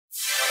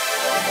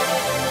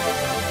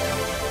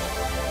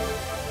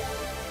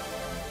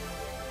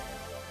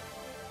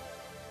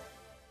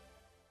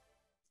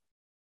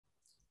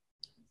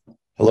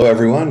Hello,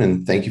 everyone,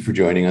 and thank you for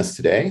joining us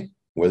today.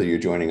 Whether you're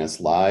joining us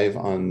live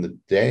on the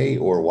day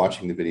or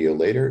watching the video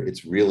later,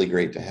 it's really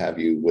great to have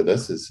you with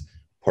us as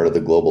part of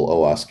the global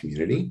OWASP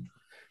community.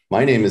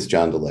 My name is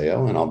John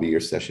DeLeo, and I'll be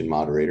your session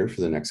moderator for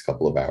the next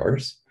couple of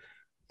hours.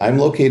 I'm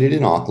located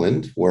in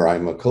Auckland, where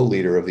I'm a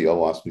co-leader of the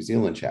OWASP New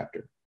Zealand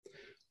chapter.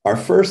 Our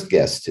first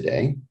guest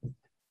today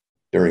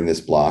during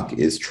this block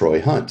is Troy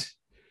Hunt.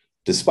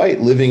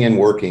 Despite living and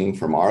working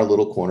from our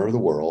little corner of the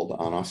world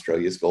on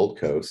Australia's Gold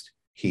Coast,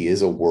 he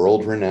is a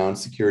world-renowned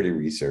security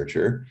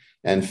researcher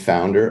and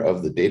founder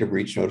of the data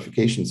breach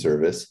notification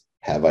service,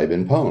 Have I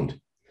Been Pwned?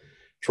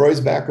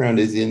 Troy's background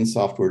is in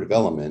software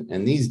development,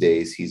 and these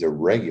days he's a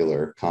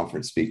regular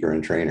conference speaker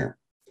and trainer.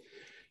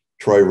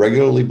 Troy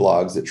regularly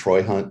blogs at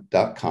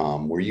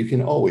troyhunt.com, where you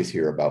can always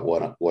hear about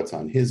what's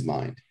on his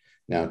mind.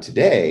 Now,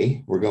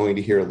 today, we're going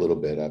to hear a little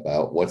bit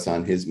about what's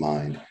on his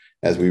mind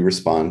as we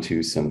respond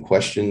to some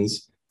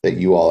questions that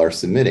you all are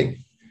submitting.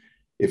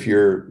 If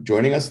you're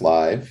joining us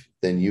live,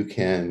 then you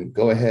can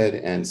go ahead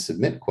and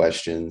submit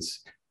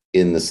questions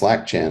in the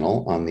Slack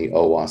channel on the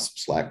OWASP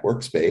Slack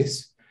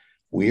workspace.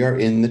 We are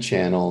in the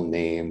channel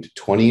named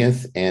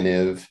 20th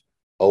ANIV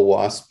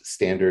OWASP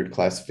Standard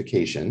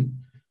Classification.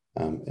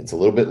 It's a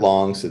little bit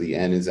long, so the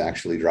N is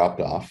actually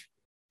dropped off.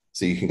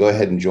 So you can go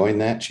ahead and join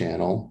that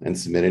channel and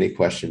submit any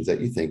questions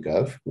that you think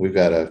of. We've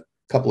got a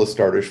couple of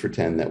starters for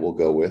 10 that we'll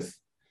go with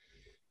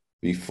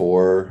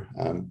before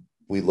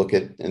we look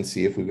at and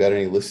see if we've got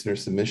any listener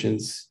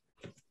submissions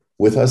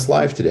with us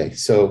live today.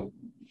 So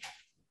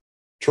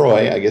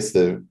Troy, I guess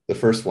the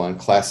first one,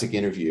 classic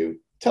interview.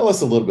 Tell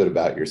us a little bit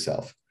about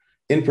yourself.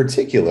 In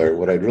particular,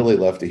 what I'd really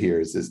love to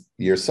hear is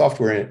your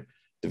software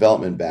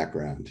development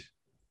background.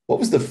 What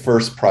was the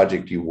first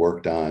project you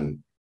worked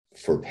on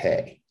for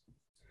pay?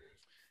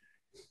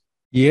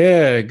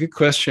 Yeah, good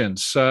question.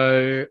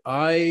 So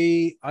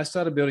I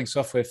started building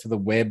software for the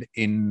web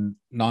in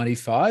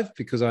 '95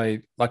 because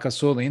I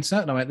saw the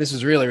internet and I went, this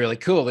is really, really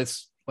cool.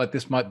 This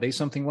might be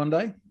something one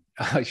day.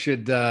 I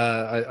should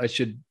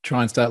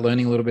try and start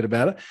learning a little bit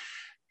about it.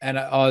 And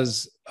I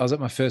was at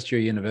my first year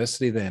of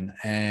university then,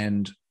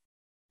 and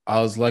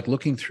I was like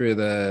looking through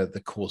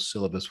the course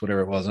syllabus,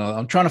 whatever it was. And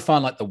I'm trying to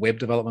find like the web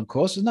development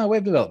course. There's no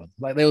web development.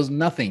 Like there was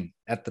nothing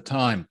at the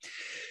time.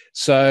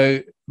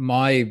 So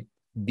my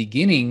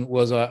beginning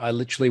was I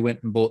literally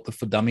went and bought the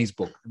For Dummies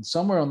book. And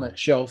somewhere on that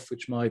shelf,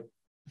 which my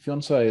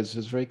fiance has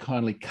very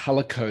kindly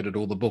color-coded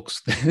all the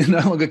books. They're no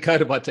longer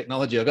coded by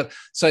technology.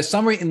 So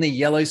somewhere in the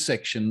yellow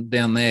section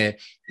down there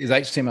is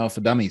HTML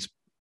for Dummies.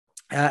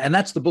 And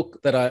that's the book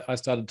that I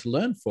started to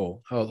learn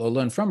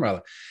learn from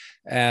rather.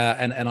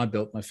 And I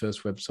built my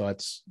first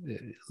websites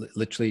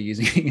literally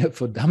using a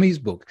For Dummies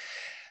book.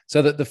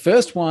 So that the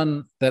first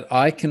one that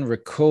I can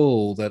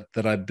recall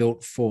that I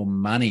built for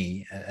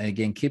money,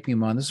 again, keeping in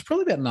mind, this is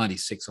probably about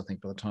 96, I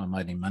think, by the time I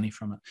made any money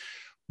from it,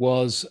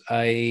 was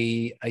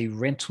a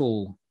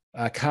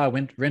car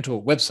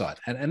rental website.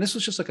 And this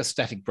was just like a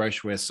static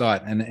brochureware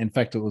site. And in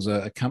fact, it was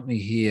a company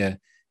here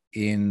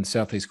in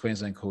Southeast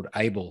Queensland called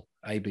Able,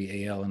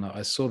 ABEL. And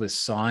I saw this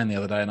sign the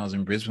other day and I was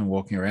in Brisbane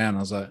walking around. And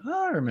I was like,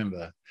 oh, I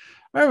remember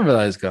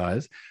those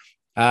guys.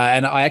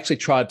 And I actually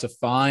tried to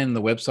find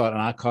the website on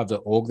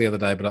archive.org the other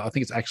day, but I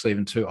think it's actually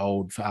even too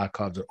old for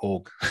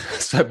archive.org.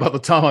 So by the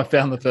time I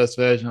found the first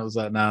version, I was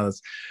like, no,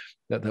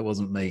 that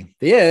wasn't me.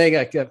 But yeah, there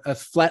you go. A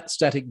flat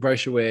static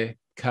brochureware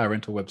car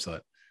rental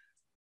website.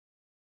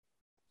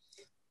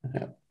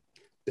 Yeah,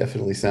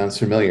 definitely sounds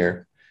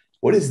familiar.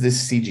 What is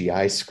this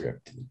CGI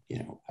script?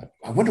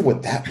 I wonder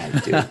what that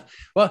might do.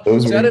 Well, so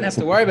I didn't have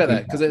to worry about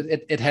that because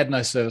it had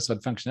no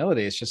server-side functionality.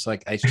 It's just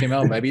like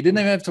HTML, baby. You didn't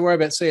even have to worry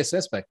about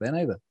CSS back then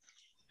either.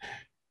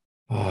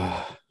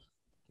 Oh,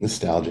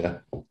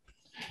 nostalgia.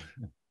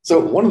 So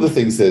one of the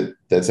things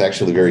that's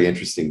actually very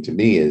interesting to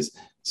me is,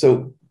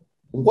 so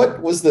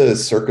what was the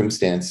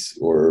circumstance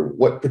or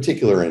what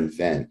particular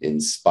event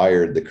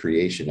inspired the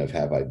creation of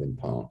Have I Been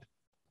Pwned?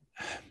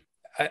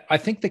 I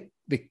think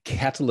the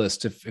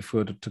catalyst, if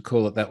we were to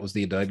call it that, was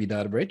the Adobe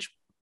data breach.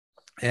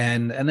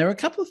 And there were a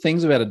couple of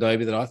things about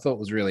Adobe that I thought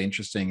was really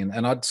interesting.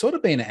 And I'd sort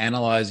of been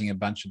analyzing a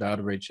bunch of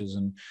data breaches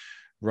and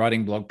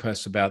writing blog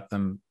posts about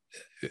them,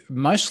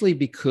 mostly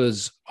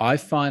because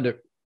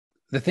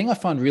the thing I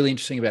find really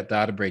interesting about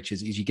data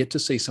breaches is you get to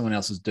see someone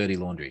else's dirty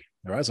laundry.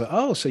 All right.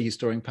 So, so you're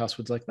storing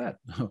passwords like that.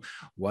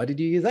 Why did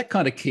you use that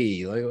kind of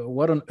key? Like,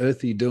 what on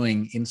earth are you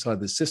doing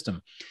inside the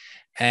system?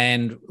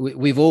 And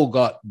we've all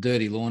got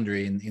dirty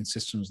laundry in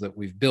systems that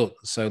we've built.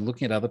 So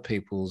looking at other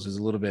people's is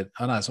a little bit,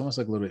 it's almost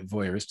like a little bit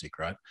voyeuristic,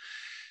 right?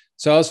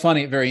 So I was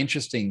finding it very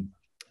interesting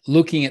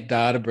looking at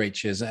data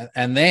breaches.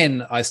 And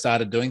then I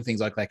started doing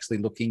things like actually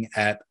looking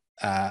at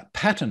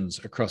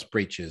patterns across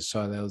breaches.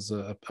 So there was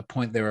a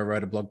point there I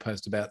wrote a blog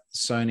post about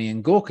Sony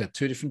and Gawker,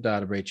 two different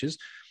data breaches,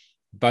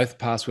 both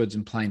passwords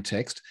in plain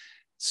text.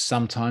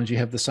 Sometimes you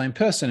have the same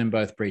person in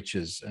both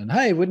breaches. And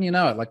hey, wouldn't you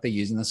know it, like they're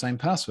using the same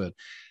password.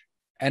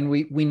 And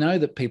we know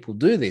that people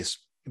do this,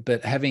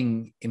 but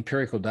having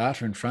empirical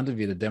data in front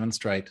of you to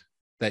demonstrate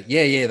that,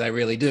 yeah, they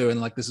really do.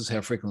 And like, this is how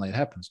frequently it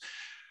happens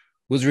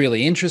was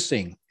really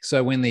interesting.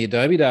 So when the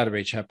Adobe data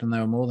breach happened, there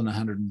were more than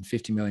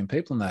 150 million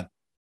people in that.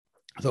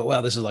 I thought,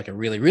 wow, this is like a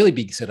really, really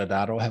big set of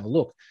data. I'll have a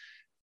look.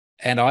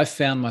 And I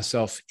found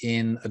myself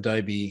in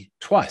Adobe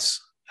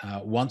twice.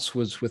 Once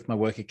was with my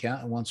work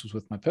account and once was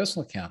with my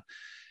personal account.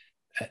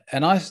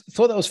 And I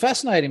thought that was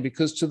fascinating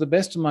because to the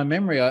best of my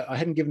memory, I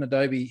hadn't given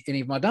Adobe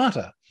any of my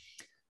data.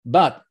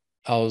 But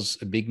I was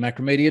a big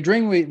Macromedia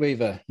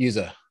Dreamweaver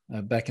user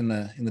back in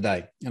the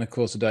day. And of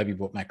course, Adobe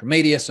bought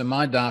Macromedia. So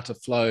my data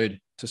flowed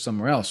to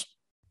somewhere else.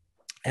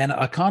 And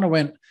I kind of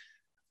went,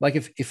 like,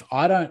 if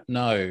I don't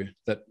know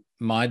that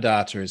my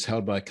data is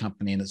held by a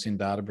company and it's in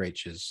data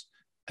breaches,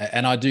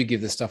 and I do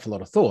give this stuff a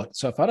lot of thought.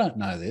 So if I don't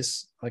know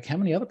this, like, how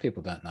many other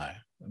people don't know?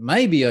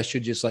 Maybe I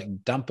should just like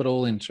dump it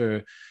all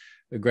into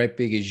a great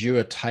big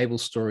Azure table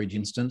storage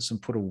instance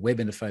and put a web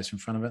interface in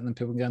front of it, and then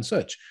people can go and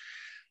search.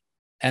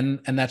 And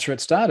that's where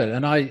it started.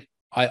 And I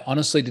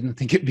honestly didn't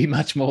think it'd be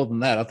much more than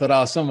that. I thought,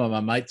 oh, some of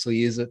my mates will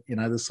use it. You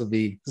know, this will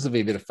be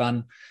a bit of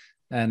fun.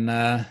 And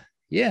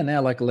yeah,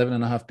 now like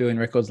 11.5 billion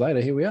records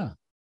later, here we are.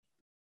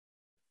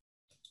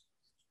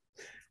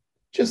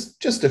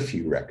 Just a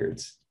few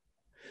records.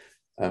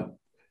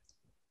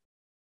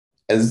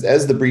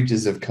 As the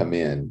breaches have come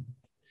in,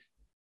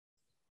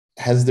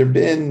 has there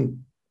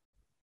been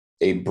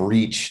a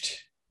breached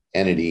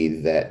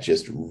entity that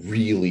just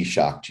really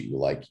shocked you?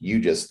 Like you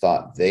just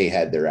thought they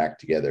had their act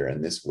together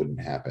and this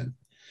wouldn't happen?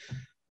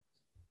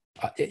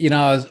 You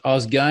know, I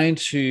was going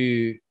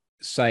to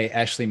say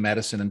Ashley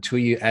Madison until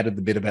you added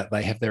the bit about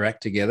they have their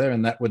act together,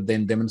 and that would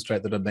then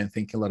demonstrate that I've been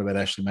thinking a lot about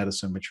Ashley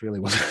Madison, which really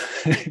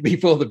wasn't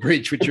before the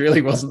breach, which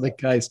really wasn't the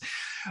case.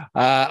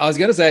 I was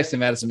going to say Ashley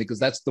Madison because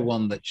that's the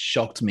one that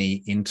shocked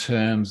me in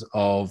terms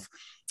of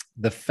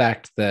the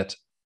fact that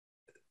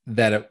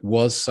it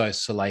was so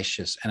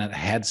salacious and it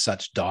had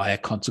such dire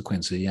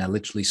consequences, you know,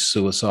 literally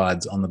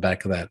suicides on the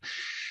back of that.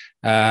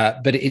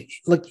 But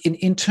look,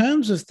 in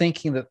terms of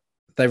thinking that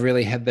they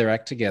really had their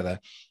act together,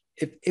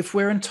 if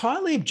we're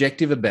entirely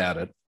objective about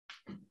it,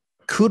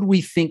 could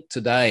we think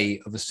today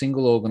of a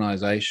single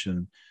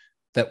organization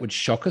that would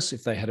shock us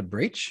if they had a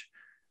breach?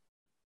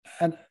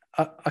 And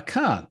I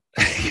can't.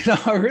 You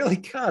know, I really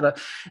can't.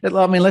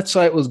 I mean, let's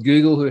say it was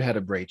Google who had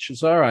a breach.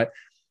 It's all right.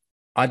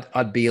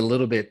 I'd be a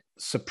little bit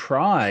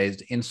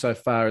surprised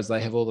insofar as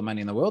they have all the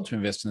money in the world to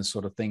invest in this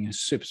sort of thing.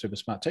 Super, super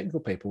smart technical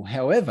people.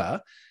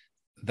 However,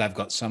 they've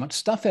got so much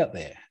stuff out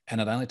there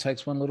and it only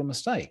takes one little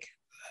mistake.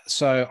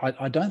 So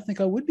I don't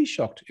think I would be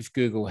shocked if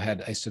Google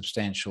had a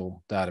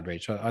substantial data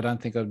breach. I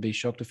don't think I'd be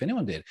shocked if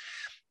anyone did.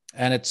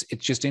 And it's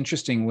just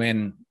interesting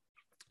when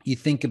you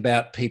think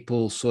about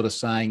people sort of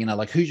saying, you know,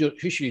 like who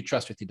should you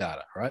trust with your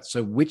data, right?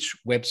 So which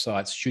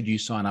websites should you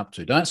sign up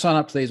to? Don't sign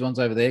up to these ones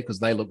over there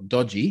because they look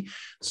dodgy.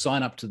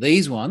 Sign up to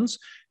these ones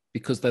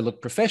because they look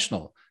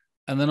professional.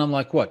 And then I'm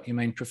like, what? You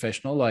mean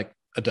professional like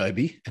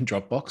Adobe and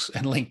Dropbox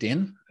and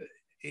LinkedIn?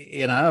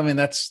 You know, I mean,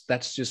 that's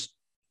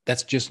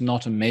just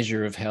not a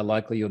measure of how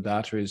likely your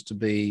data is to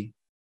be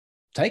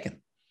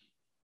taken.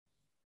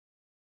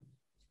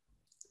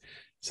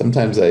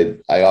 Sometimes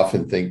I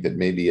often think that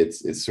maybe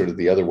it's sort of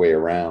the other way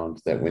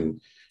around, that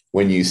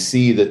when you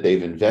see that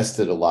they've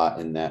invested a lot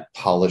in that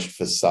polished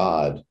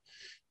facade,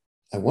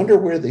 I wonder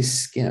where they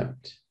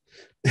skimmed.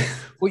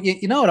 Well,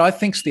 you know what I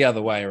think's the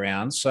other way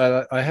around.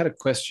 So I had a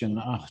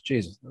question. Oh,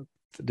 geez,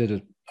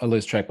 I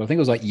lose track, but I think it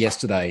was like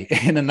yesterday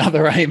in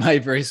another AMA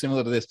very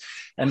similar to this.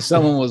 And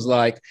someone was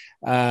like,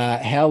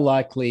 how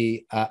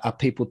likely are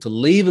people to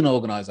leave an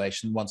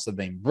organization once they've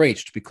been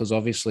breached? Because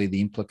obviously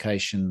the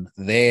implication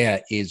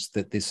there is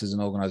that this is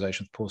an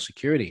organization with poor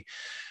security.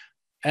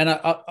 And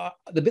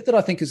the bit that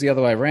I think is the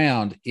other way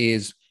around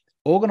is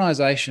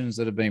organizations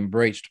that have been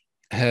breached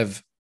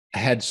have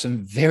had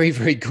some very,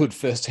 very good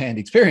firsthand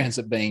experience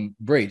at being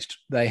breached.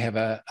 They have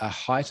a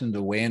heightened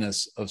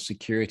awareness of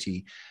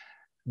security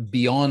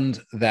beyond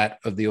that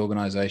of the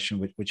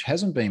organization which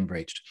hasn't been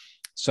breached.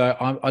 So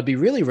I'd be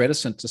really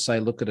reticent to say,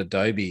 look at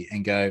Adobe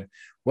and go,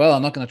 well,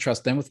 I'm not going to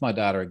trust them with my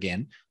data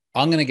again.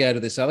 I'm going to go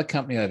to this other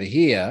company over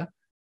here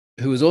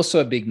who is also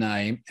a big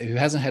name, who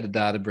hasn't had a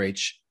data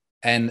breach,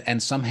 and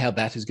somehow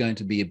that is going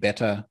to be a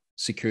better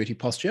security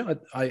posture.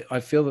 I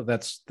feel that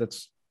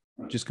that's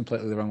just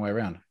completely the wrong way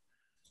around.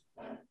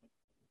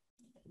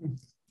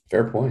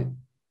 Fair point.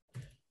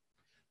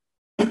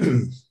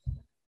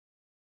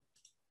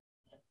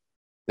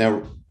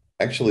 Now,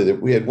 actually,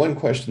 we had one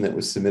question that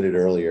was submitted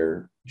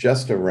earlier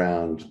just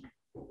around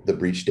the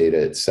breach data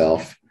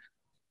itself.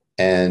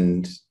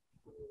 And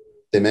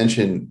they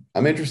mentioned,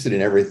 I'm interested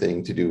in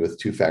everything to do with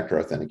two-factor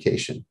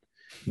authentication.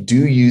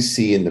 Do you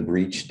see in the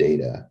breach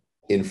data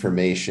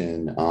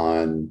information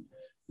on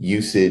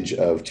usage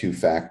of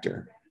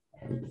two-factor?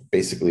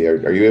 Basically,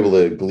 are you able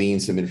to glean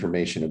some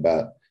information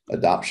about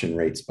adoption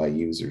rates by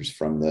users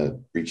from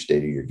the breach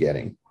data you're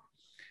getting?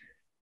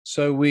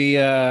 So we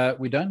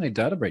don't need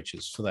data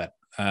breaches for that.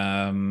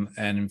 And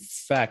in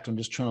fact, I'm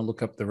just trying to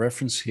look up the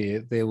reference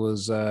here. There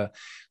was a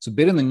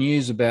bit in the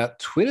news about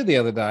Twitter the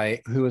other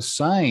day who was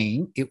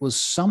saying it was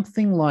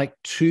something like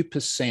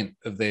 2%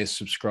 of their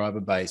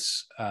subscriber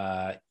base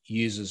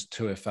uses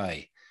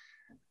 2FA.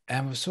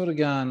 And we're sort of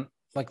going,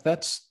 like,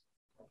 that's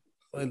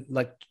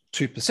like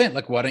 2%.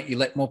 Like, why don't you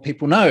let more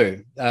people know?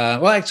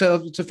 Well,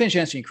 actually, to finish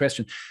answering your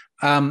question,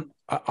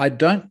 I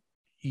don't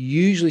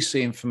usually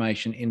see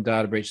information in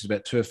data breaches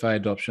about 2FA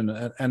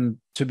adoption. And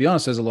to be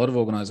honest, there's a lot of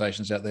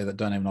organizations out there that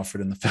don't even offer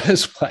it in the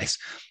first place.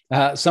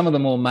 Some of the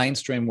more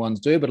mainstream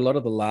ones do, but a lot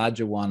of the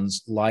larger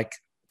ones like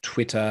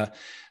Twitter,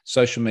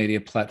 social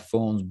media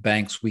platforms,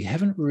 banks, we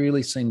haven't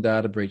really seen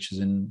data breaches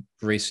in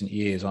recent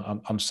years.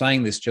 I'm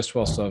saying this just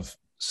whilst I've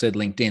said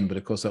LinkedIn, but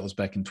of course that was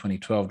back in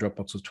 2012.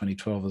 Dropbox was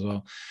 2012 as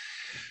well.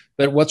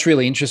 But what's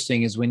really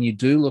interesting is when you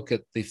do look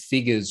at the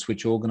figures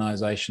which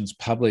organizations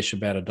publish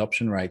about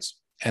adoption rates,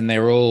 and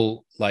they're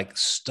all like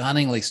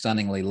stunningly,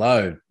 stunningly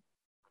low.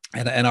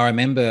 And I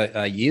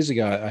remember years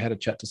ago, I had a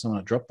chat to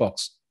someone at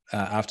Dropbox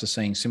after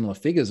seeing similar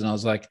figures, and I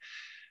was like,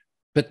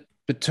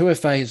 but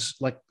 2FA is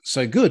like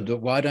so good.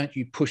 Why don't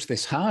you push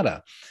this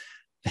harder?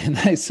 And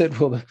they said,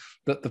 well,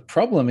 the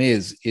problem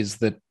is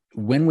that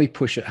when we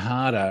push it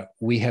harder,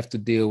 we have to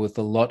deal with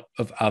a lot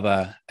of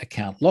other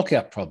account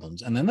lockout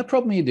problems. And then the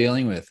problem you're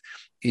dealing with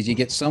is you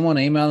get someone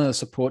emailing the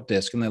support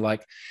desk and they're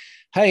like,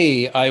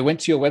 hey, I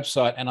went to your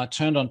website and I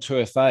turned on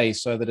 2FA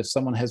so that if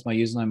someone has my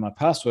username, my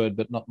password,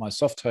 but not my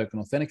soft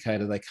token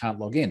authenticator, they can't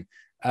log in.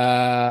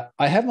 I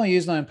have my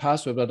username and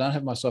password, but I don't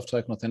have my soft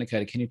token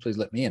authenticator. Can you please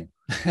let me in?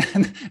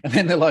 And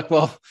then they're like,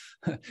 well,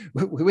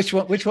 which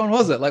one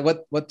was it? Like,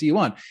 what do you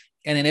want?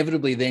 And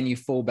inevitably, then you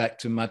fall back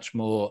to much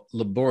more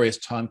laborious,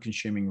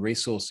 time-consuming,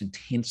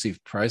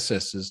 resource-intensive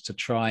processes to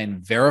try and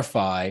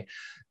verify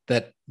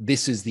that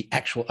this is the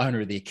actual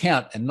owner of the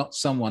account and not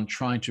someone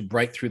trying to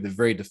break through the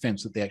very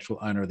defense that the actual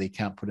owner of the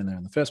account put in there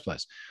in the first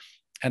place.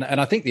 And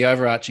I think the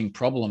overarching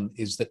problem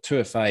is that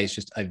 2FA is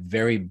just a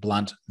very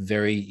blunt,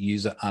 very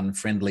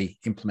user-unfriendly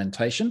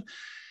implementation.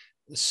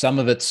 Some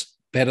of it's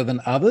better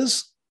than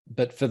others,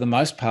 but for the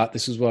most part,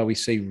 this is why we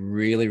see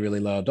really,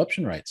 really low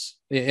adoption rates.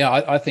 Yeah,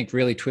 I think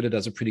really Twitter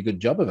does a pretty good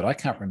job of it. I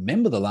can't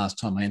remember the last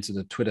time I entered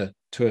a Twitter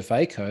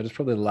 2FA code. It's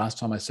probably the last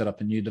time I set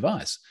up a new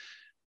device.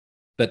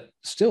 But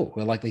still,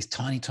 we're like these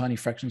tiny, tiny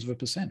fractions of a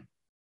percent.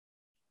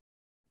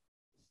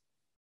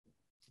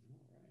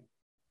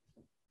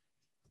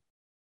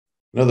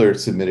 Another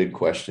submitted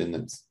question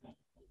that's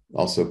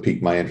also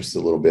piqued my interest a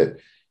little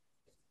bit.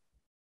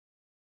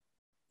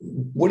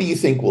 What do you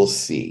think we'll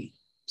see?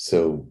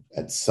 So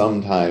at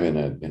some time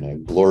in a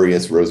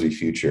glorious, rosy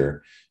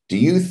future, do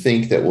you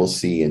think that we'll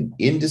see an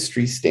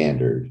industry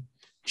standard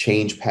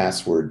change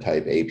password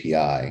type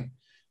API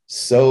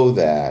so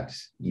that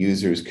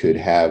users could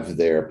have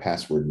their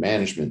password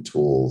management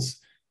tools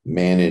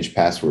manage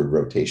password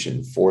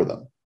rotation for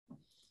them?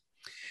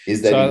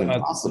 Is that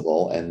even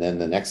possible? And then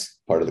the next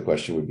part of the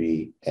question would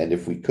be, and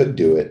if we could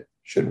do it,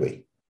 should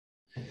we?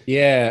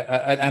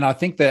 Yeah, and I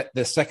think that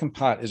the second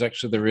part is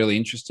actually the really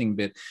interesting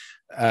bit.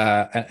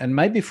 And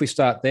maybe if we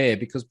start there,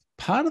 because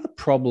part of the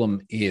problem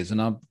is, and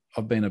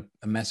I've been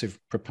a massive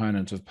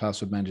proponent of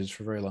password managers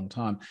for a very long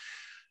time.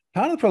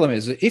 Part of the problem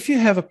is that if you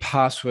have a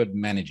password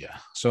manager,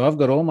 so I've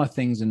got all my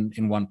things in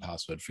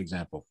 1Password, for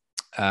example.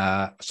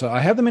 So I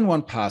have them in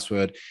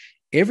 1Password.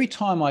 Every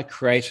time I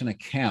create an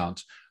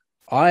account,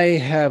 I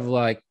have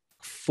like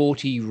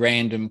 40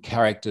 random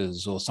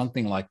characters or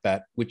something like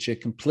that, which are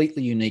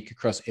completely unique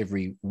across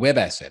every web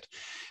asset.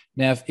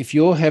 Now, if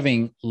you're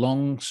having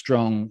long,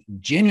 strong,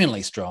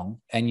 genuinely strong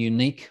and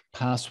unique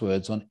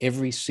passwords on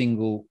every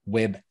single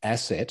web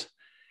asset,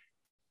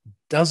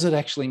 does it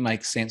actually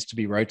make sense to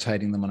be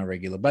rotating them on a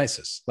regular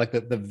basis? Like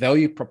the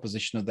value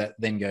proposition of that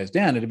then goes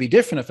down. It'd be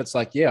different if it's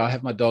like, yeah, I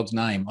have my dog's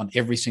name on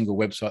every single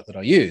website that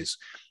I use.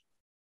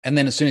 And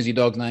then as soon as your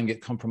dog's name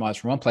gets compromised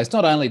from one place,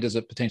 not only does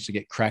it potentially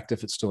get cracked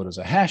if it's stored as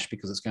a hash,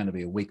 because it's going to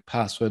be a weak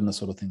password and the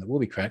sort of thing that will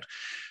be cracked,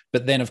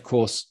 but then of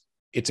course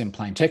it's in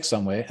plain text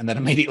somewhere and that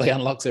immediately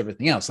unlocks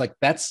everything else. Like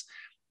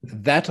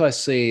that I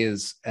see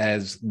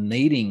as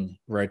needing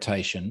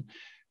rotation,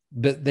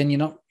 but then you're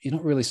not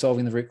really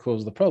solving the root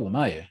cause of the problem,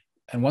 are you?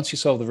 And once you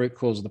solve the root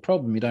cause of the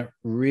problem, you don't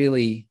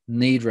really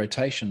need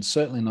rotation,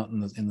 certainly not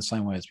in the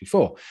same way as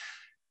before.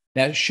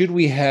 Now, should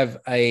we have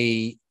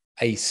a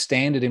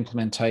standard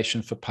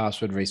implementation for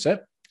password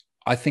reset?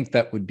 I think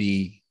that would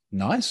be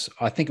nice.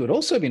 I think it would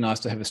also be nice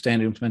to have a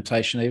standard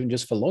implementation even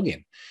just for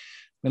login.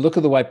 I mean, look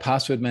at the way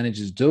password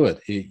managers do it.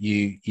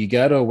 You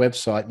go to a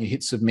website and you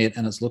hit submit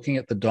and it's looking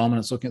at the DOM and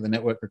it's looking at the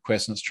network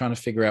request and it's trying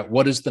to figure out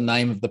what is the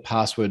name of the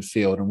password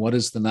field and what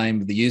is the name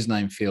of the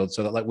username field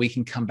so that like we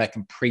can come back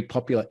and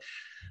pre-populate.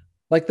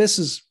 Like this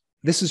is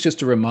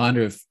just a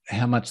reminder of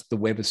how much the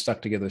web is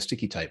stuck together with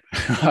sticky tape.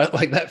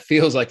 Like that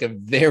feels like a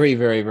very,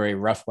 very, very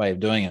rough way of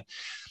doing it.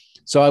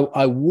 So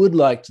I would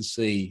like to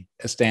see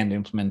a standard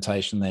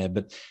implementation there,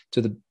 but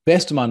to the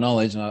best of my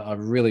knowledge, and I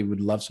really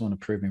would love someone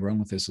to prove me wrong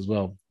with this as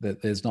well,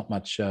 that there's not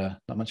much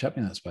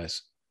happening in that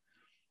space.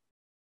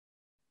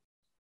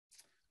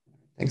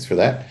 Thanks for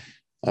that.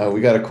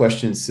 We got a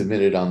question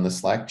submitted on the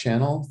Slack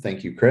channel.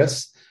 Thank you,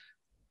 Chris.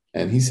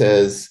 And he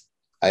says,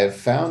 I have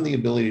found the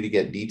ability to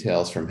get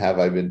details from have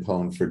I been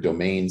pwned for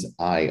domains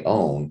I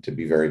own to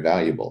be very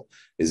valuable.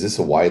 Is this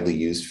a widely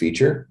used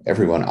feature?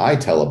 Everyone I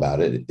tell about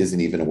it isn't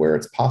even aware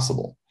it's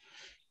possible.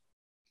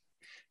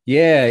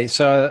 Yeah,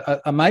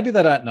 so maybe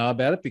they don't know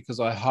about it because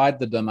I hide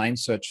the domain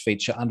search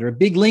feature under a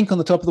big link on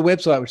the top of the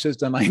website which says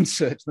domain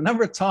search. The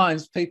number of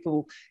times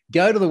people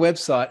go to the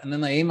website and then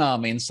they email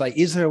me and say,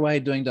 is there a way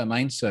of doing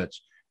domain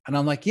search? And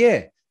I'm like,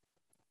 yeah,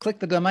 click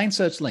the domain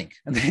search link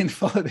and then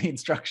follow the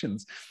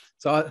instructions.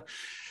 So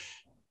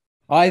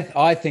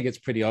I think it's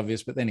pretty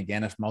obvious, but then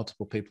again, if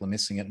multiple people are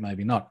missing it,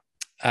 maybe not.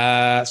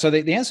 So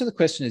the answer to the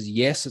question is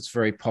yes, it's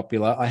very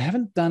popular. I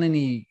haven't done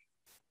any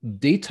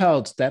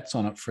detailed stats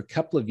on it for a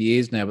couple of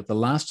years now, but the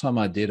last time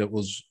I did, it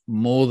was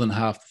more than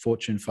half the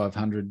Fortune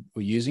 500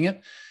 were using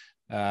it.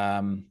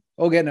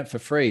 All getting it for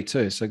free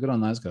too. So good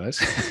on those guys.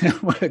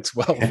 It works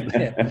well for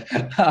them.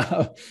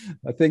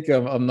 I think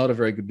I'm not a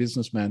very good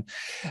businessman.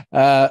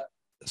 Look,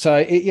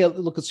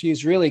 it's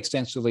used really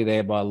extensively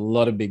there by a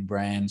lot of big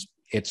brands.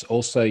 It's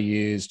also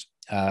used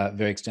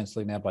very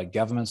extensively now by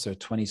governments. There are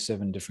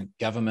 27 different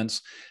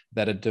governments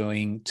that are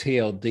doing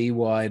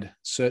TLD-wide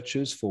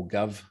searches for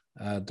gov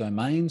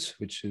domains,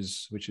 which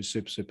is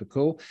super, super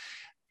cool.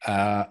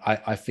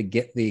 I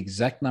forget the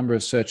exact number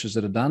of searches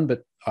that are done,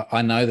 but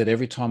I know that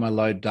every time I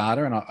load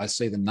data and I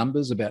see the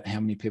numbers about how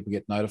many people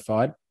get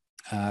notified,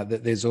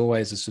 that there's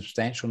always a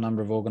substantial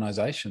number of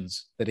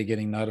organizations that are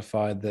getting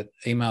notified that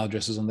email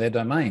addresses on their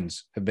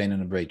domains have been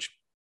in a breach.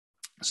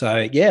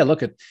 So yeah,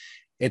 look,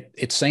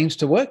 it seems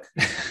to work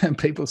and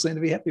people seem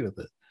to be happy with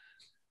it.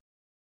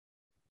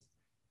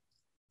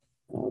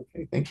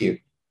 Okay, thank you.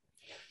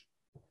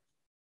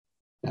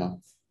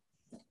 Now,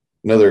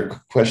 another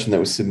question that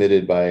was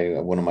submitted by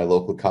one of my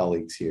local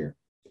colleagues here.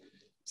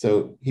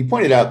 So he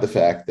pointed out the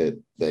fact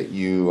that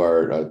you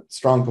are a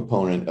strong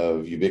proponent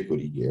of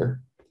Ubiquity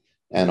gear,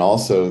 and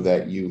also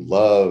that you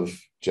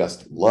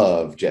just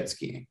love jet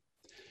skiing.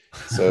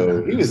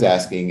 So he was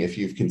asking if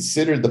you've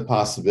considered the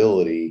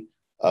possibility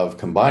of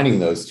combining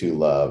those two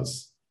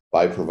loves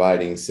by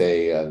providing,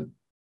 say,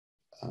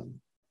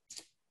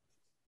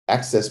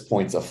 access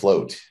points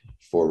afloat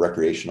for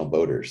recreational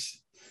boaters.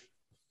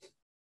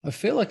 I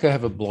feel like I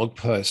have a blog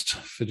post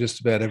for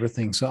just about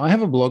everything. So I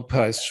have a blog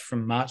post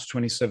from March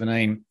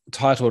 2017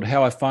 titled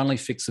How I Finally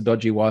Fixed the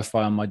Dodgy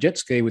Wi-Fi on My Jet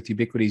Ski with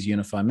Ubiquity's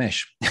Unify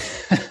Mesh.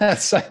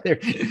 So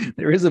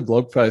there is a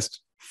blog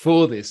post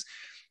for this,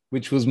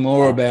 which was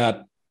more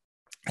about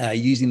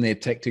using their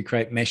tech to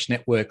create mesh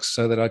networks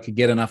so that I could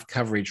get enough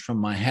coverage from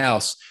my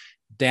house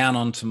down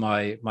onto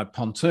my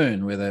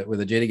pontoon where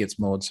the jetty gets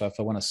moored. So if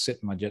I want to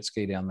sit my jet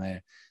ski down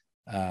there,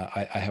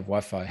 I have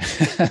Wi-Fi.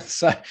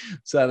 so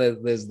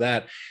there's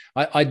that.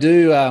 I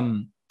do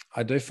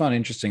find it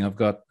interesting. I've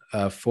got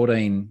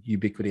 14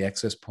 Ubiquity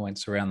access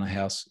points around the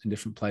house in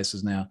different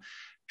places now,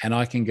 and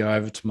I can go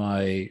over to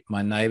my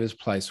neighbor's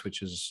place,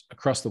 which is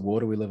across the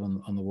water. We live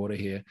on the water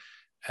here,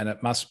 and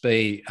it must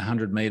be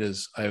 100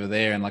 meters over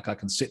there, and like I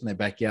can sit in their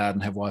backyard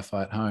and have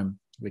Wi-Fi at home,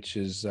 which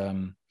is I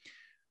don't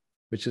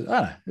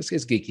know, it's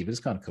geeky, but it's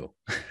kind of cool.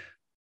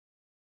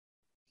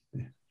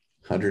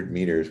 100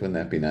 meters, wouldn't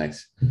that be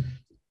nice?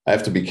 I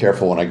have to be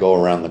careful when I go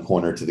around the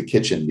corner to the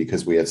kitchen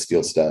because we have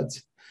steel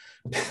studs.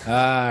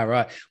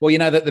 Right. Well, you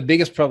know that the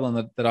biggest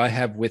problem that I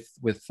have with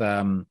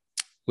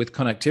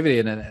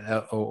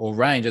connectivity or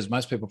range, as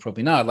most people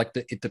probably know,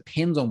 it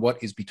depends on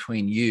what is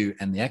between you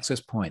and the access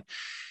point.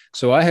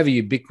 So I have a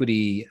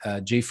Ubiquity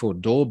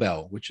G4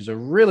 doorbell, which is a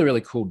really,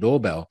 really cool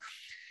doorbell.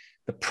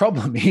 The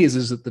problem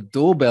is that the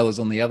doorbell is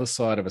on the other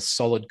side of a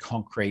solid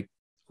concrete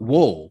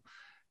wall.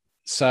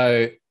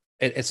 So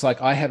it's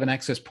like I have an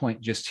access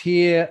point just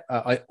here.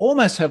 I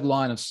almost have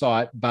line of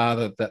sight, bar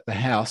the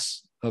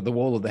house, or the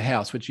wall of the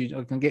house, which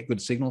you can get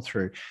good signal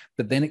through.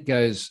 But then it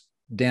goes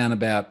down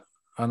about,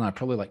 I don't know,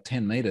 probably like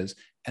 10 meters,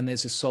 and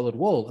there's this solid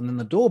wall. And then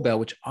the doorbell,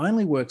 which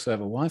only works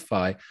over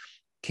Wi-Fi,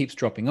 keeps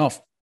dropping off.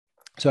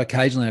 So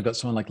occasionally I've got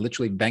someone like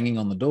literally banging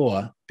on the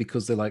door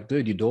because they're like,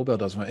 dude, your doorbell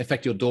doesn't work. In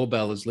fact, your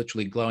doorbell is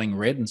literally glowing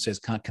red and says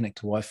can't connect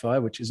to Wi-Fi,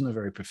 which isn't a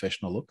very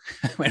professional look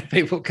when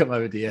people come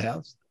over to your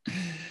house.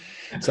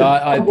 So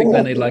I think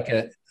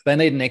they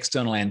need an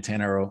external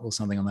antenna or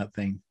something on that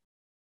thing.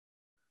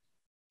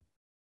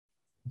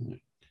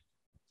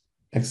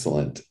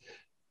 Excellent.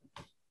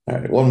 All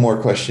right, one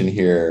more question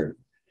here.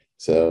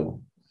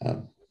 So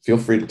feel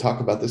free to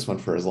talk about this one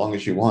for as long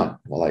as you want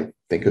while I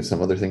think of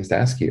some other things to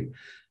ask you.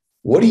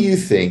 What do you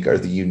think are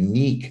the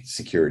unique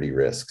security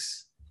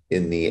risks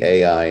in the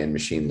AI and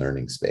machine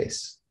learning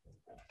space?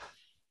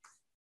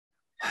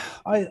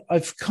 I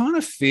kind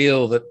of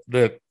feel that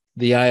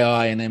the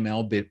AI and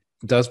ML bit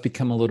does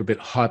become a little bit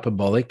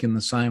hyperbolic in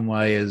the same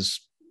way as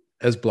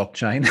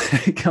blockchain.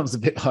 It becomes a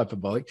bit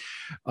hyperbolic.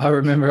 I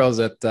remember I was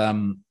at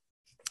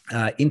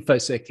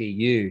InfoSec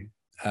EU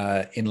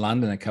in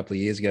London a couple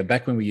of years ago,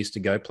 back when we used to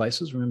go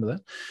places. Remember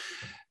that?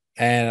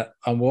 And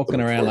I'm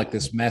walking around like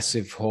this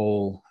massive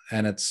hall,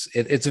 and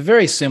it's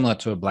very similar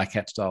to a black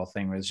hat style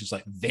thing where it's just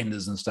like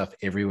vendors and stuff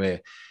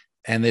everywhere.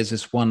 And there's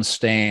this one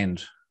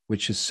stand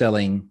which is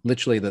selling,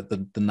 literally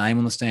the name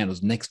on the stand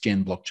was next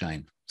gen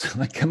blockchain. So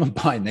like, come and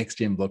buy next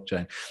gen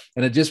blockchain.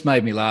 And it just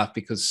made me laugh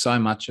because so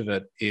much of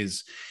it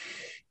is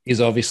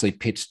obviously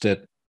pitched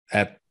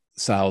at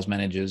sales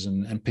managers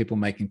and people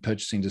making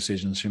purchasing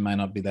decisions who may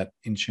not be that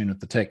in tune with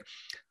the tech.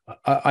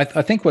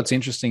 I think what's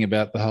interesting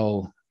about the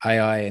whole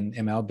AI and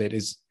ML bit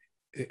is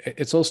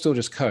it's all still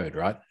just code,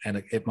 right?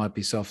 And it might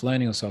be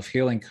self-learning or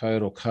self-healing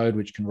code or code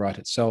which can write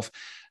itself.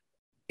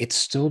 It's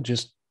still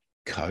just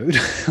code.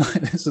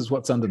 This is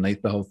what's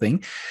underneath the whole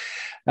thing.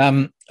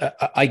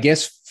 I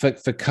guess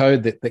for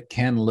code that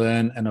can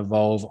learn and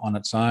evolve on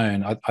its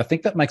own, I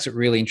think that makes it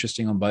really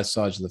interesting on both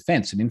sides of the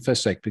fence in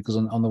InfoSec, because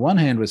on the one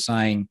hand, we're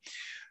saying,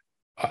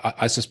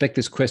 I suspect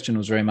this question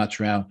was very much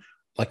around,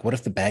 like, what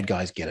if the bad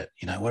guys get it?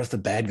 What if the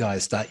bad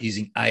guys start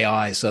using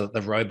AI so that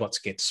the robots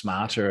get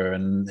smarter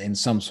and in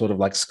some sort of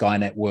like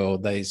Skynet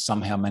world, they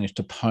somehow manage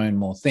to pwn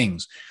more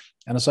things?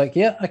 And it's like,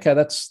 yeah, okay,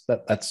 that's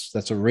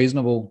a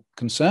reasonable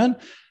concern.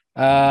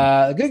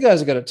 The good guys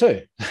have got it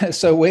too.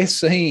 So we're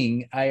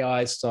seeing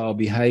AI style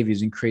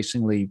behaviors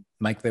increasingly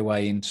make their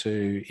way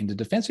into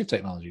defensive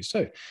technologies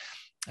too.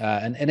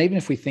 And even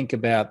if we think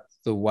about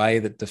the way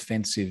that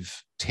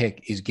defensive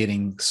tech is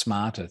getting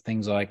smarter,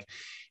 things like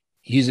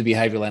user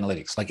behavioral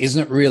analytics, like,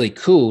 isn't it really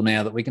cool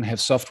now that we can have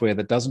software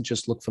that doesn't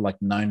just look for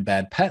like known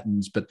bad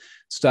patterns, but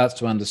starts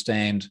to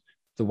understand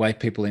the way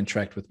people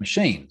interact with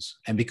machines?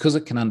 And because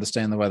it can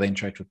understand the way they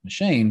interact with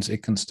machines,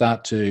 it can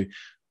start to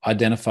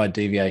identify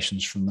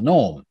deviations from the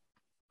norm.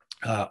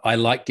 I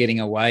like getting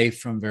away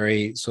from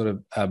very sort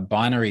of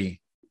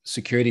binary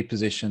security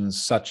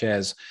positions, such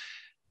as,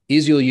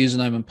 is your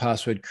username and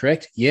password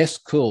correct? Yes,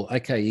 cool.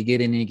 Okay, you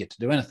get in and you get to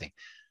do anything.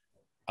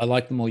 I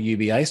like the more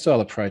UBA style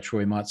approach where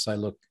we might say,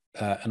 look,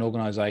 an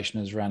organization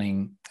is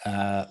running,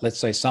 let's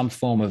say, some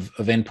form of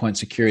endpoint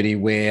security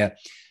where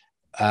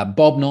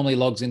Bob normally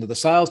logs into the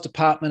sales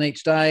department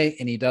each day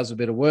and he does a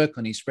bit of work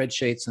on his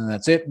spreadsheets and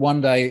that's it. One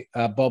day,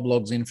 Bob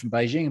logs in from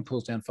Beijing and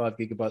pulls down 5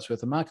 gigabytes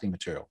worth of marketing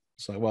material.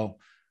 So, well,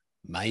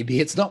 maybe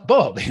it's not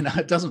Bob.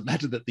 It doesn't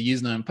matter that the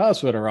username and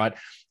password are right.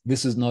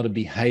 This is not a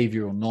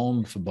behavioral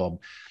norm for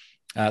Bob.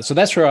 So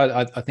that's where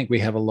I think we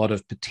have a lot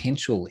of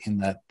potential in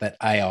that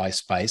AI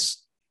space.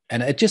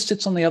 And it just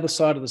sits on the other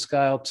side of the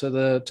scale to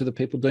the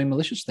people doing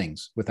malicious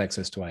things with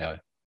access to AI.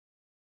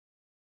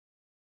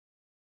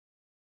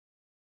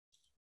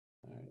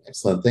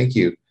 Excellent. Thank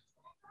you.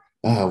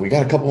 We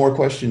got a couple more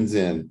questions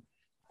in.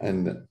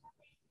 And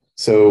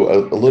so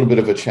a little bit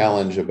of a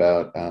challenge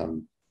about,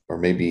 or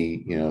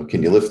maybe,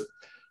 can you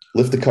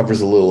lift the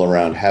covers a little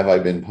around have I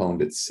been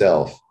pwned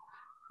itself?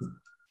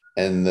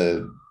 And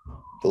the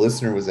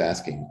listener was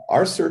asking,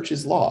 our search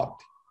is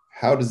logged.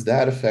 How does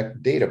that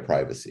affect data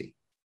privacy?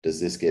 Does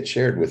this get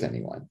shared with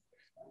anyone?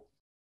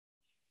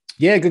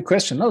 Yeah, good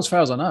question. Not as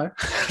far as I know.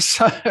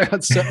 So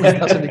it certainly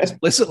doesn't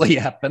explicitly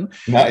happen.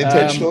 Not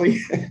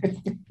intentionally.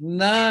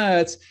 No,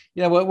 it's,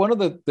 one of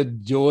the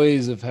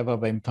joys of Have I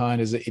Been Pwned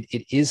is that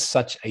it is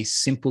such a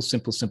simple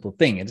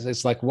thing.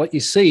 It's like what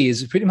you see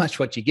is pretty much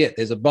what you get.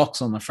 There's a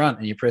box on the front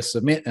and you press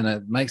submit and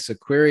it makes a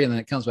query and then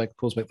it comes back,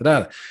 pulls back the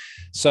data.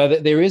 So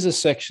there is a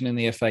section in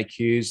the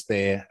FAQs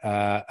there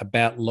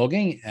about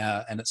logging,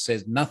 and it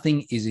says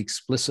nothing is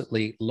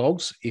explicitly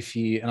logs.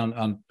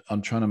 And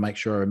I'm trying to make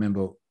sure I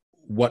remember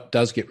what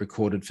does get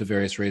recorded for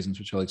various reasons,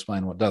 which I'll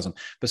explain what doesn't.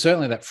 But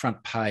certainly that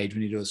front page,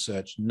 when you do a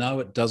search, no,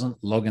 it doesn't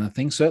log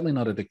anything, certainly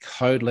not at a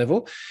code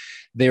level.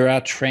 There are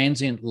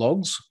transient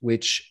logs,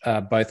 which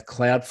both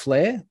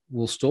Cloudflare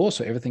will store.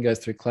 So everything goes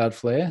through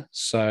Cloudflare.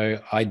 So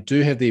I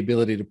do have the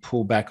ability to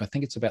pull back, I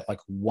think it's about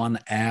like 1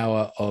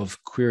 hour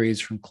of queries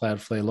from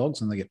Cloudflare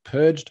logs and they get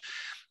purged.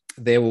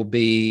 There will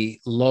be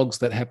logs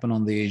that happen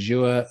on the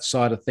Azure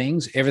side of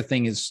things.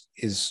 Everything is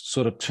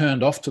sort of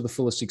turned off to the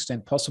fullest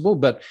extent possible,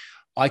 but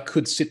I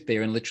could sit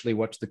there and literally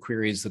watch the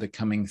queries that are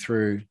coming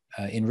through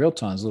in real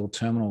time. There's a little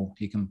terminal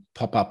you can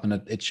pop up and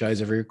it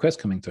shows every request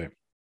coming through.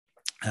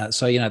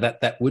 So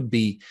that would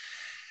be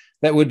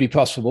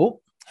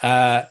possible.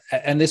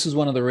 And this is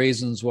one of the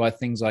reasons why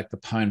things like the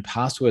pwn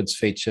passwords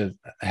feature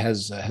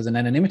has an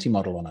anonymity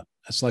model on it.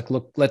 It's like,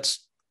 look,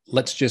 let's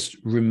just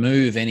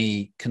remove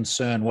any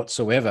concern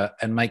whatsoever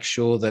and make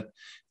sure that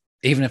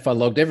even if I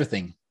logged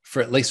everything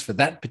for at least for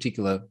that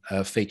particular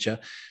feature,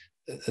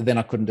 then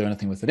I couldn't do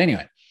anything with it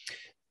anyway.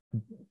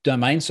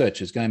 Domain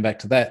searches, going back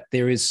to that,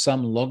 there is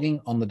some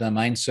logging on the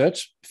domain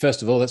search.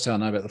 First of all, that's how I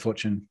know about the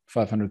Fortune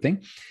 500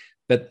 thing.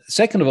 But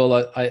second of all,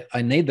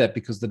 I need that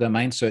because the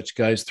domain search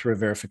goes through a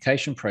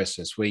verification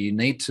process where you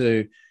need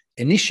to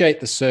initiate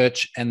the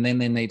search and then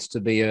there needs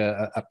to be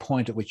a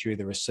point at which you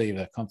either receive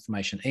a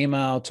confirmation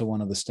email to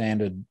one of the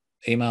standard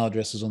email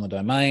addresses on the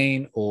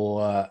domain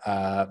or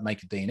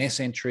make a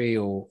DNS entry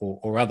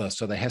or other.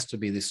 So there has to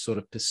be this sort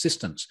of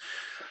persistence.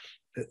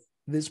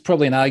 There's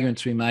probably an argument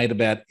to be made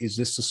about, is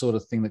this the sort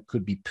of thing that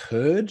could be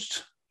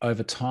purged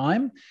over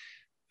time?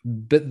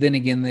 But then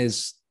again,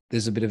 there's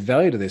a bit of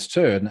value to this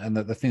too. And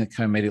the thing that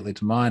came immediately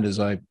to mind is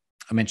I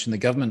mentioned the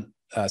government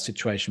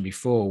situation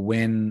before.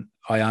 When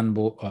I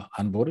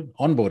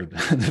onboarded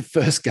the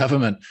first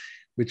government,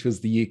 which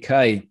was the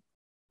UK,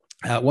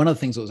 one of the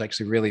things that was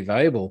actually really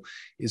valuable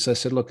is I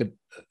said, look,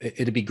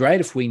 it'd be great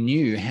if we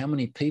knew how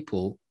many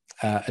people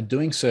are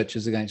doing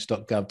searches against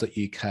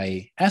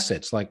 .gov.uk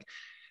assets. Like,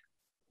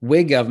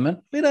 we're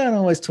government, we don't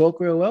always talk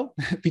real well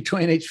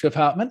between each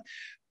department.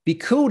 Be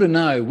cool to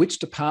know which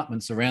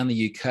departments around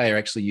the UK are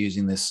actually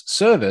using this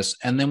service,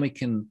 and then we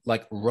can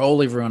like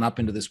roll everyone up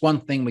into this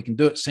one thing. We can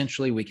do it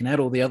centrally. We can add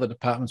all the other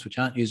departments which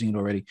aren't using it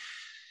already.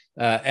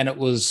 And it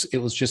was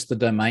just the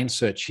domain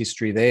search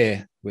history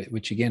there,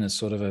 which again is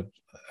sort of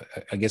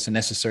I guess a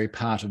necessary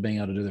part of being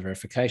able to do the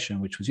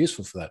verification, which was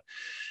useful for that.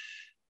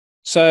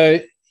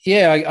 So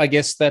yeah, I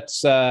guess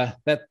that's the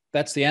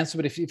answer.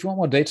 But if you want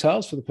more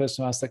details for the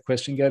person who asked that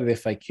question, go to the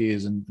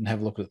FAQs and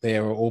have a look at it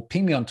there, or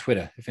ping me on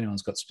Twitter if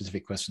anyone's got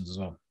specific questions as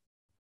well.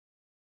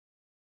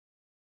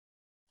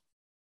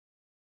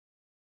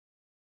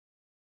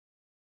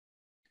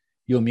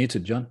 You're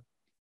muted, John.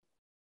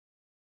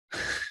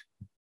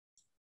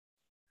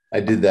 I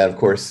did that, of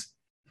course,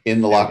 in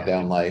the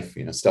lockdown life.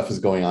 You know, stuff is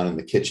going on in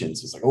the kitchen.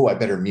 So it's like, oh, I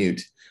better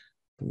mute.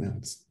 You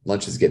know,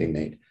 lunch is getting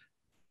made.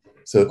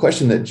 So a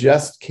question that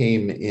just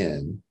came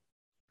in: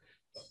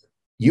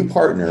 you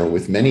partner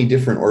with many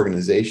different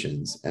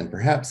organizations, and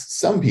perhaps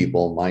some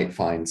people might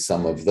find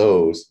some of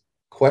those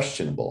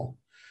questionable.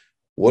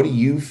 What do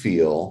you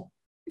feel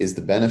is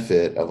the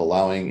benefit of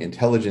allowing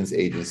intelligence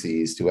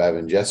agencies to have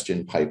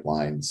ingestion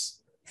pipelines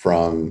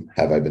from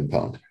Have I Been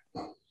Pwned?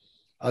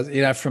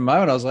 For a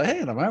moment, I was like,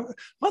 hey,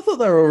 I thought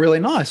they were all really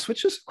nice,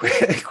 which is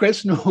a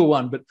questionable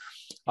one. But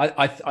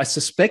I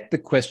suspect the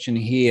question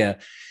here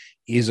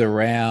is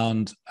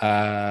around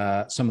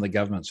some of the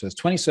governments. So there's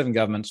 27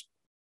 governments.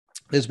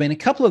 There's been a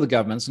couple of the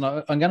governments, and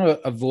I'm going to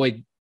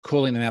avoid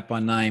calling them out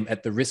by name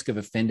at the risk of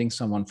offending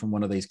someone from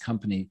one of these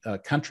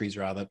countries,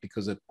 rather,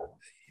 because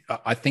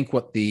I think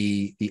what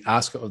the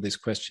asker of this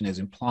question is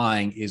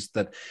implying is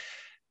that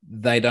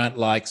they don't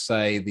like,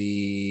 say,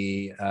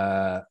 the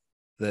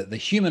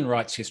human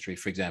rights history,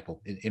 for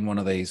example, in one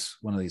of these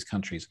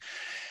countries.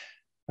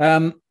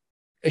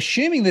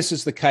 Assuming this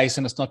is the case,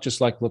 and it's not just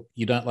like, look,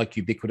 you don't like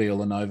Ubiquity or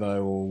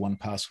Lenovo or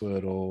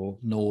 1Password or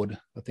Nord,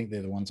 I think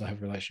they're the ones I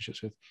have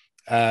relationships with.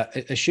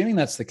 Assuming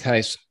that's the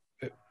case,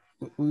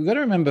 we've got to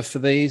remember for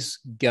these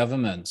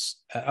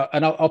governments,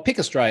 and I'll pick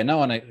Australia. No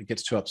one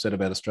gets too upset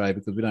about Australia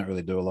because we don't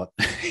really do a lot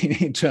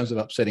in terms of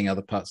upsetting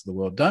other parts of the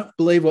world. Don't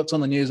believe what's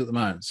on the news at the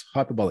moment. It's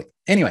hyperbolic.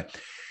 Anyway,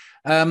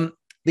 the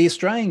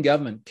Australian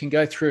government can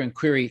go through and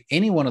query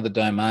any one of the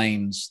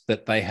domains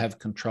that they have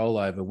control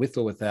over, with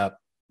or without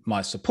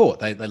my support.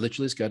 They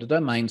literally just go to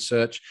domain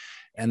search.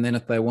 And then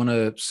if they want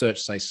to search,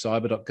 say,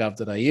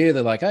 cyber.gov.au,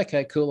 they're like,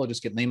 okay, cool, I'll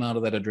just get an email to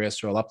that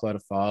address, or I'll upload a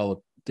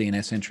file, a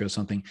DNS entry or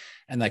something,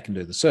 and they can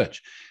do the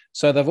search.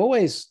 So they've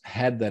always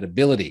had that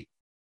ability.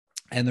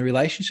 And the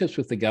relationships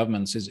with the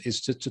governments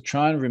is to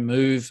try and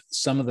remove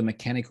some of the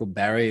mechanical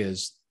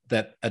barriers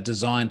that are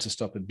designed to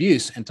stop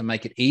abuse and to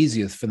make it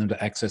easier for them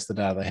to access the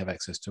data they have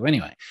access to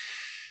anyway.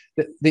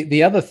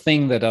 The other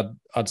thing that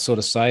I'd sort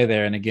of say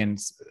there, and again,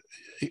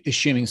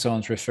 assuming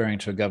someone's referring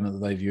to a government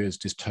that they view as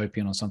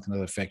dystopian or something to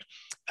that effect,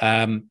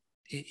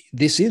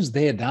 this is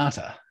their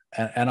data.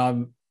 And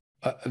I'm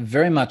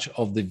very much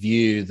of the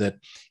view that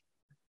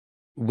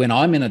when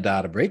I'm in a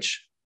data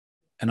breach,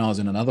 and I was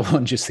in another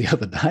one just the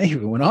other day,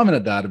 when I'm in a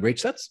data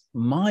breach, that's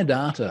my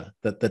data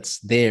that's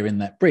there in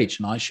that breach,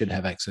 and I should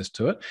have access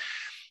to it.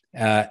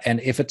 And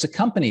if it's a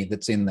company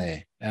that's in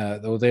there,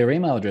 or their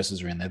email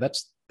addresses are in there,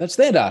 that's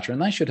their data,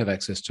 and they should have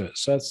access to it.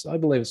 So I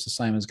believe it's the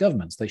same as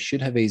governments. They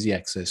should have easy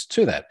access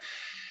to that.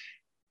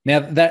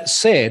 Now, that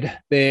said,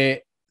 there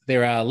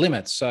are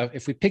limits. So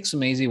if we pick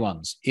some easy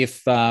ones,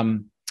 if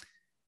Kim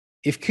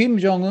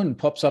Jong-un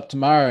pops up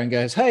tomorrow and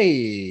goes,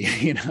 hey,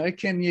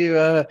 can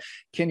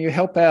you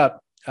help out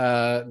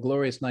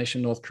glorious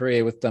nation North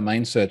Korea with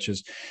domain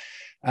searches?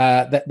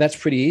 That's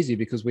pretty easy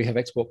because we have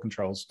export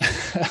controls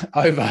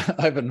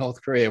over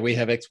North Korea. We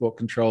have export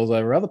controls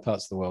over other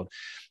parts of the world.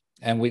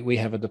 And we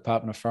have a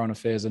Department of Foreign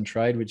Affairs and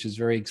Trade, which is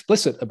very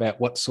explicit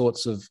about what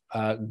sorts of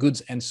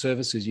goods and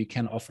services you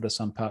can offer to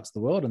some parts of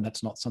the world. And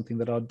that's not something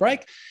that I'd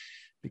break,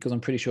 because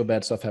I'm pretty sure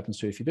bad stuff happens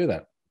to you if you do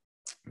that.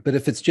 But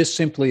if it's just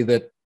simply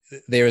that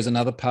there is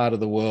another part of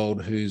the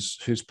world whose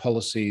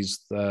policies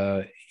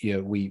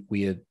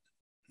we are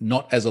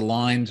not as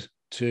aligned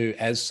to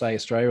as, say,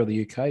 Australia or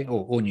the UK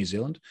or New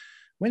Zealand.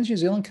 When's New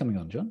Zealand coming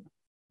on, John?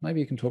 Maybe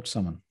you can talk to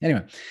someone.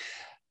 Anyway,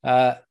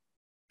 so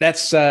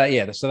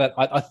that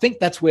I think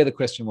that's where the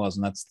question was,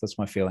 and that's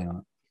my feeling on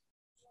it.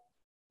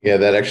 Yeah,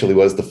 that actually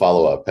was the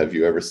follow-up. Have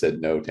you ever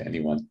said no to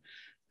anyone?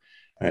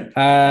 All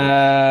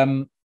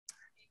right.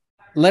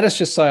 Let us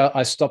just say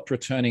I stopped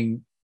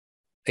returning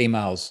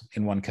emails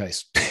in one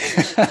case.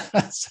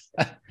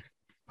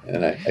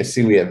 And I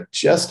see we have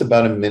just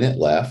about a minute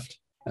left,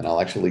 and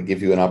I'll actually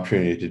give you an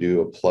opportunity to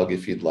do a plug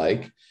if you'd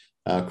like.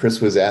 Chris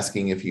was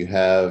asking if you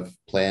have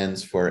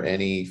plans for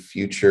any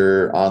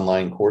future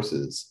online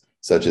courses,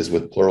 such as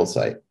with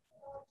Pluralsight.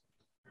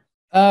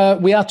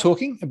 We are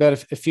talking about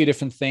a few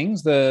different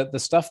things. The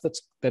stuff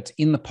that's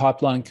in the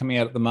pipeline coming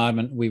out at the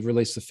moment, we've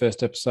released the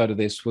first episode of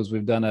this,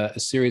 we've done a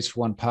series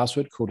for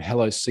 1Password called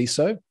Hello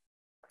CISO.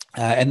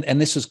 And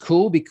this is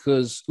cool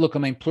because, look, I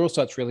mean,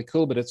 Pluralsight's really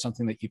cool, but it's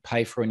something that you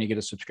pay for and you get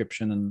a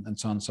subscription and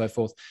so on and so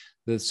forth.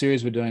 The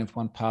series we're doing with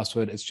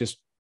 1Password, it's just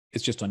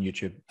on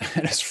YouTube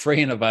and it's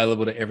free and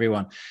available to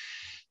everyone.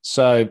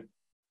 So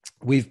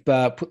we've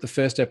put the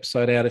first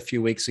episode out a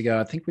few weeks ago.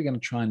 I think we're going to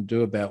try and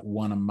do about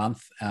one a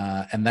month,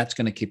 and that's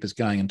going to keep us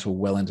going until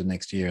well into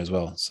next year as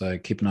well. So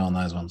keep an eye on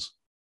those ones.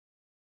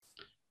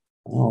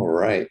 All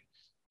right.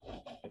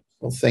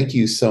 Well, thank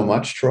you so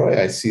much, Troy.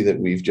 I see that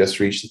we've just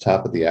reached the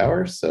top of the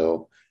hour,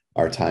 so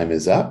our time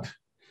is up.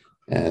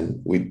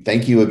 And we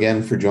thank you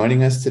again for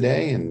joining us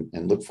today and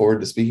look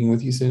forward to speaking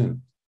with you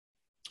soon.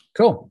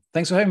 Cool.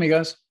 Thanks for having me,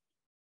 guys.